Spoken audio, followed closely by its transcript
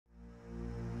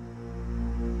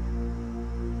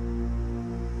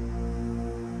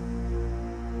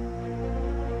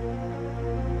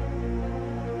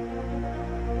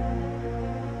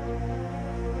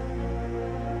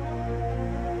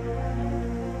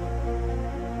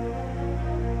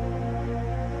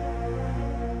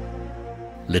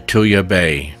Lituya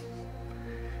Bay.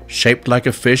 Shaped like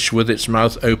a fish with its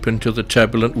mouth open to the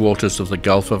turbulent waters of the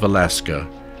Gulf of Alaska,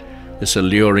 this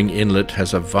alluring inlet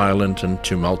has a violent and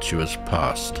tumultuous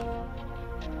past.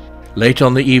 Late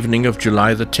on the evening of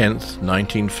July the 10th,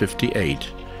 1958,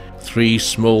 3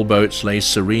 small boats lay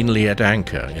serenely at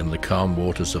anchor in the calm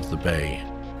waters of the bay.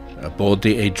 Aboard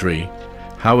the Adri,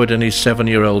 Howard and his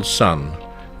 7-year-old son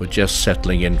were just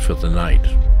settling in for the night.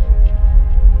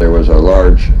 There was a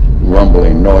large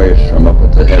rumbling noise from up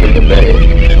at the head of the bay.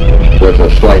 There was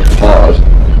a slight pause.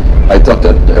 I thought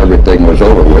that everything was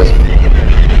over with,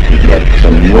 but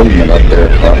some movement up there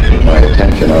caught my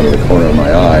attention out of the corner of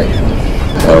my eye.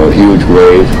 A huge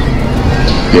wave.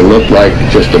 It looked like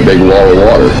just a big wall of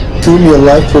water. Threw me a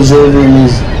life preserver and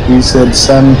he said,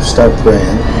 "Son, start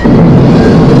praying."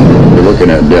 You're looking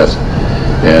at death,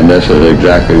 and this is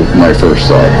exactly my first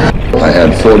thought. I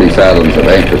had 40 fathoms of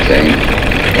anchor chain,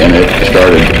 and it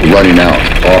started running out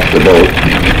off the boat.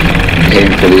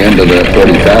 Came to the end of the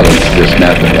 40 fathoms, just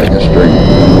snapped it like a string.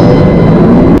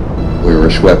 We were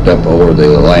swept up over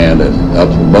the land and up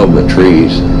above the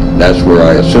trees. That's where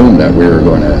I assumed that we were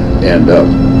going to end up.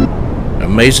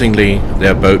 Amazingly,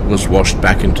 their boat was washed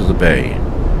back into the bay,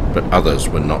 but others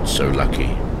were not so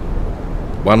lucky.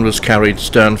 One was carried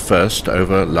stern first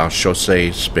over La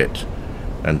Chaussee Spit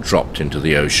and dropped into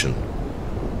the ocean.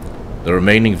 The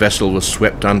remaining vessel was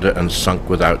swept under and sunk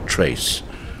without trace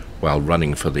while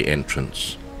running for the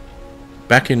entrance.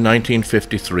 Back in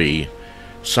 1953,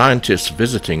 scientists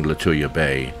visiting Lituya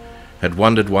Bay had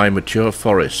wondered why mature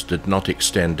forests did not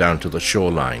extend down to the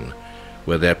shoreline,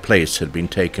 where their place had been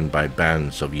taken by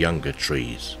bands of younger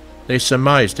trees. They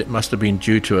surmised it must have been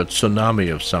due to a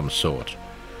tsunami of some sort.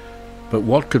 But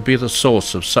what could be the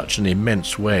source of such an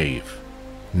immense wave?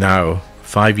 Now,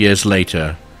 5 years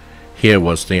later, here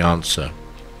was the answer.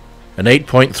 An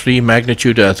 8.3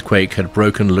 magnitude earthquake had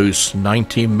broken loose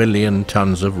 90 million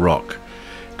tons of rock,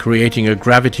 creating a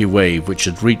gravity wave which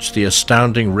had reached the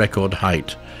astounding record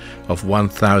height of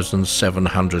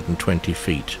 1,720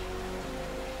 feet.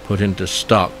 Put into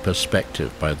stark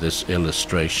perspective by this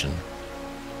illustration.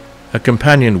 A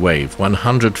companion wave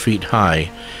 100 feet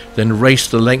high then raced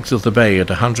the length of the bay at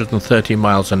 130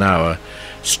 miles an hour,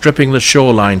 stripping the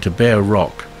shoreline to bare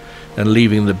rock and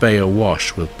leaving the bay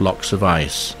awash with blocks of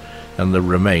ice and the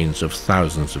remains of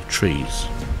thousands of trees.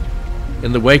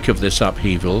 In the wake of this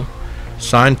upheaval,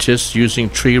 scientists using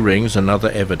tree rings and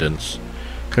other evidence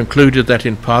concluded that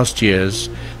in past years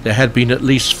there had been at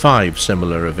least 5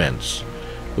 similar events,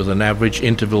 with an average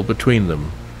interval between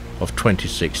them of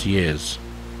 26 years.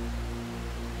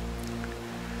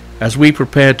 As we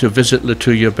prepared to visit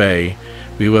Lituya Bay,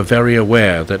 we were very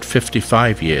aware that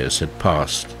 55 years had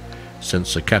passed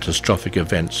since the catastrophic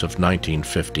events of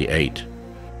 1958.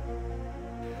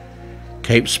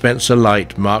 Cape Spencer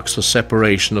Light marks the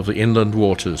separation of the inland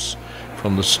waters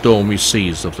from the stormy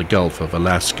seas of the Gulf of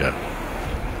Alaska.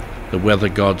 The weather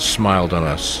gods smiled on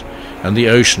us, and the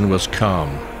ocean was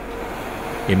calm.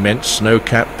 Immense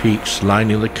snow-capped peaks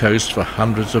lining the coast for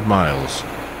hundreds of miles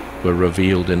were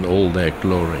revealed in all their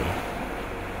glory.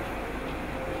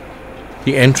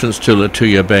 The entrance to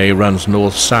Lituya Bay runs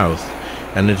north-south,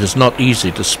 and it is not easy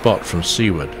to spot from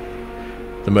seaward,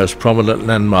 the most prominent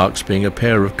landmarks being a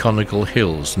pair of conical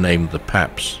hills named the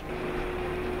Paps.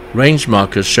 Range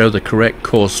markers show the correct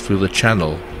course through the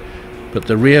channel, but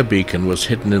the rear beacon was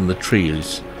hidden in the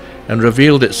trees and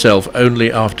revealed itself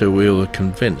only after we were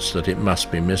convinced that it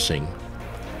must be missing.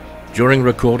 During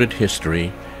recorded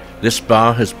history, this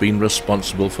bar has been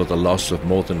responsible for the loss of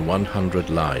more than 100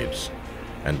 lives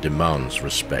and demands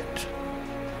respect.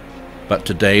 But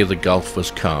today the Gulf was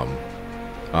calm,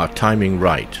 our timing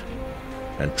right,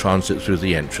 and transit through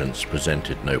the entrance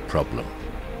presented no problem.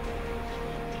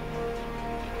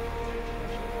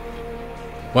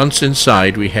 Once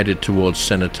inside, we headed towards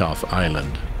Cenotaph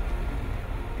Island.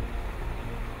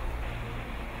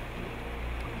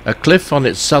 A cliff on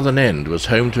its southern end was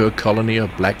home to a colony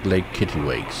of black-legged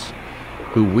kittiwakes,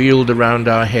 who wheeled around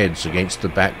our heads against the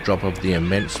backdrop of the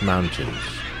immense mountains.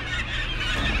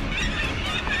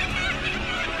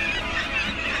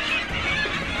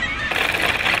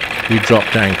 We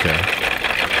dropped anchor,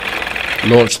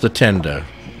 launched the tender,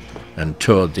 and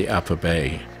toured the upper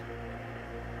bay.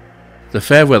 The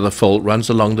Fairweather Fault runs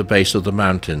along the base of the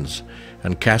mountains,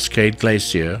 and Cascade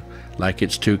Glacier, like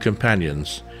its 2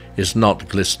 companions, is not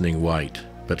glistening white,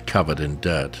 but covered in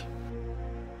dirt.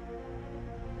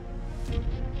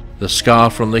 The scar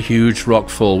from the huge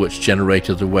rockfall which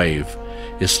generated the wave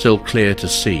is still clear to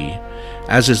see,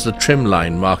 as is the trim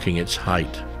line marking its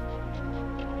height.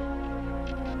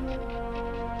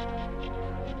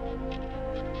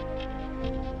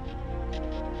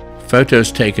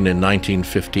 Photos taken in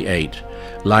 1958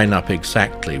 line up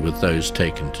exactly with those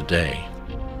taken today.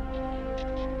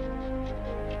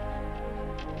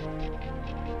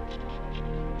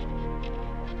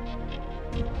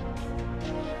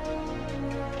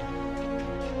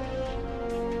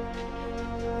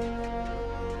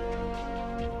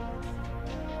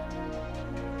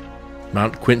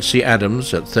 Mount Quincy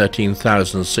Adams at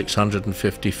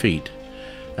 13,650 feet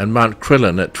and Mount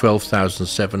Crillon at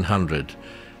 12,700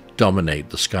 dominate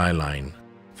the skyline.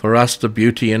 For us, the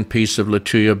beauty and peace of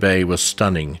Lituya Bay was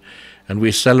stunning, and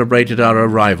we celebrated our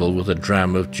arrival with a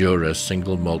dram of Jura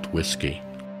single malt whiskey.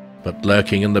 But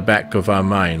lurking in the back of our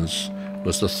minds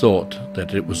was the thought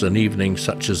that it was an evening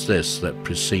such as this that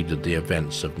preceded the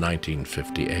events of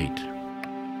 1958.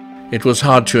 It was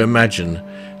hard to imagine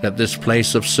that this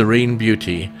place of serene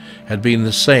beauty had been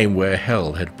the same where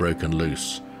hell had broken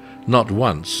loose, not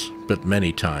once, but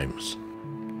many times.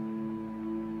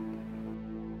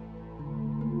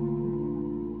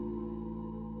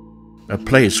 A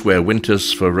place where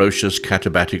winter's ferocious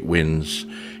katabatic winds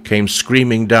came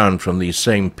screaming down from these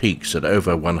same peaks at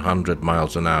over 100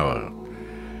 miles an hour,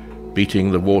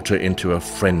 beating the water into a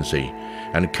frenzy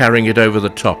and carrying it over the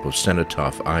top of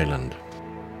Cenotaph Island.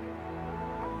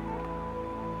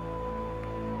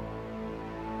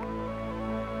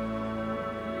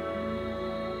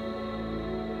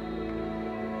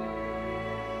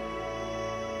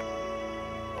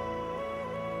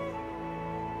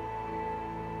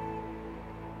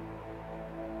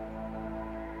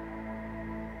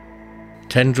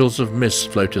 Tendrils of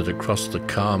mist floated across the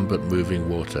calm but moving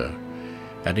water,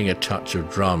 adding a touch of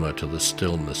drama to the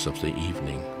stillness of the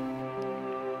evening.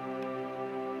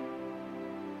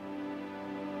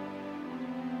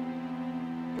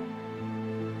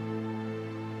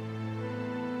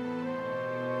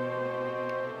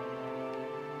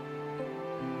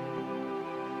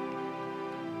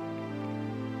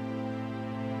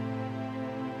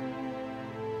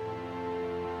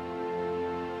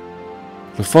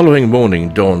 The following morning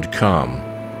dawned calm.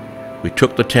 We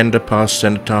took the tender past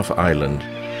Cenotaph Island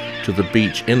to the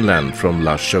beach inland from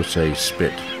La Chaussee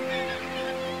Spit.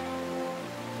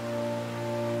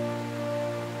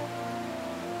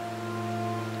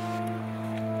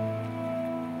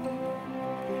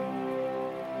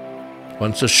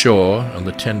 Once ashore and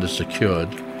the tender secured,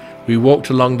 we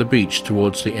walked along the beach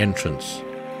towards the entrance.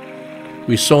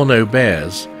 We saw no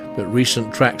bears, but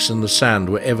recent tracks in the sand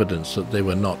were evidence that they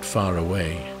were not far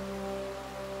away.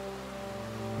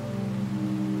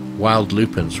 Wild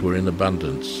lupins were in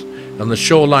abundance, and the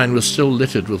shoreline was still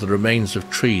littered with the remains of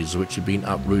trees which had been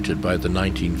uprooted by the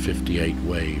 1958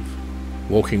 wave.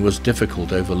 Walking was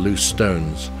difficult over loose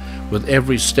stones, with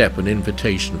every step an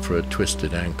invitation for a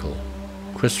twisted ankle.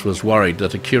 Chris was worried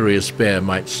that a curious bear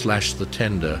might slash the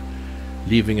tender,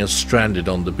 leaving us stranded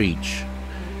on the beach.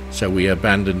 So we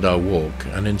abandoned our walk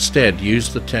and instead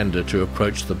used the tender to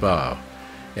approach the bar,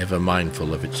 ever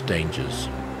mindful of its dangers.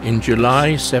 In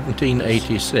July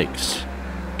 1786,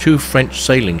 two French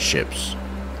sailing ships,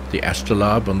 the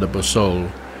Astrolabe and the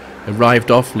Boussole, arrived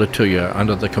off Lituya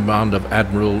under the command of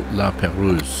Admiral La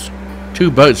Pérouse. Two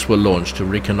boats were launched to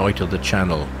reconnoitre the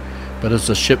channel, but as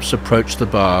the ships approached the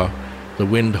bar, the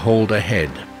wind hauled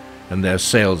ahead and their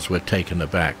sails were taken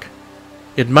aback.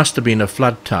 It must have been a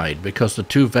flood tide, because the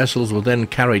two vessels were then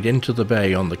carried into the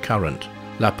bay on the current.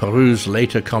 La Pérouse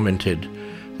later commented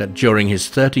that during his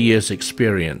 30 years'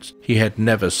 experience, he had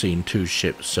never seen two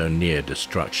ships so near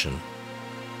destruction.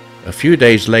 A few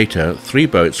days later, 3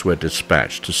 boats were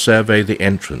dispatched to survey the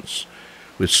entrance,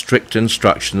 with strict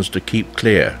instructions to keep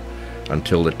clear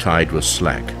until the tide was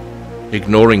slack.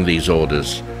 Ignoring these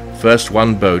orders, first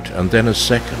one boat and then a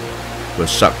second were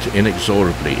sucked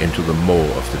inexorably into the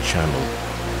maw of the channel.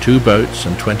 2 boats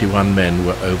and 21 men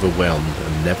were overwhelmed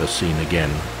and never seen again.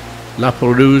 La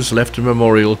Pérouse left a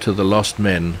memorial to the lost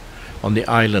men on the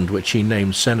island which he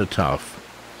named Cenotaph,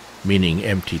 meaning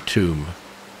empty tomb.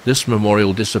 This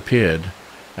memorial disappeared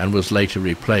and was later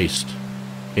replaced.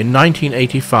 In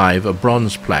 1985, a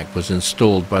bronze plaque was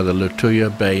installed by the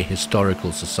Lituya Bay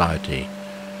Historical Society,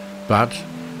 but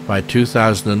by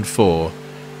 2004,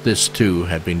 this too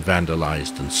had been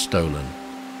vandalized and stolen.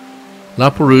 La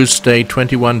Pérouse stayed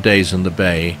 21 days in the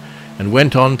bay and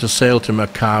went on to sail to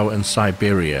Macau and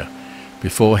Siberia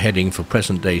before heading for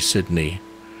present-day Sydney.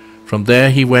 From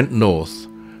there he went north,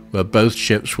 where both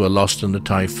ships were lost in the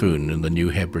typhoon in the New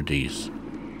Hebrides.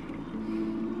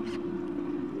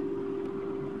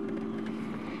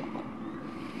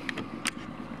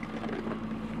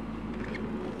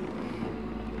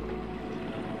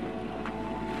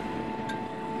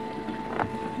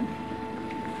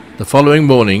 The following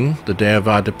morning, the day of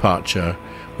our departure,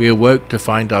 We awoke to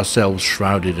find ourselves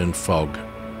shrouded in fog.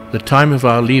 The time of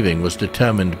our leaving was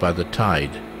determined by the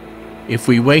tide. If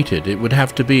we waited, it would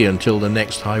have to be until the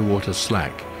next high water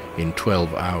slack in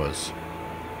 12 hours.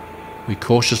 We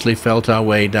cautiously felt our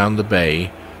way down the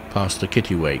bay, past the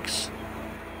kittiwakes.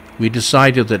 We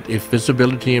decided that if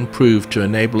visibility improved to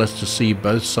enable us to see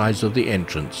both sides of the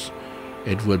entrance,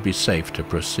 it would be safe to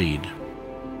proceed.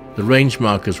 The range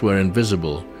markers were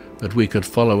invisible, but we could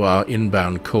follow our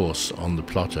inbound course on the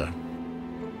plotter.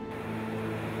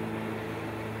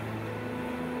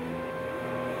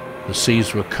 The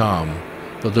seas were calm,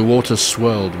 but the water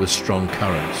swirled with strong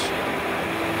currents.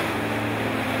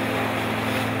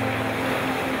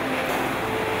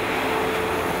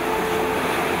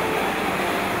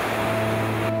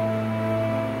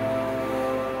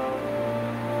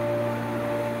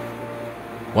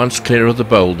 Once clear of the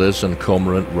boulders and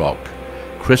Cormorant Rock,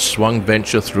 Chris swung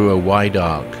Venture through a wide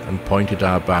arc and pointed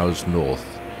our bows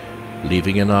north,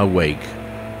 leaving in our wake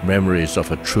memories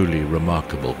of a truly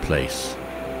remarkable place.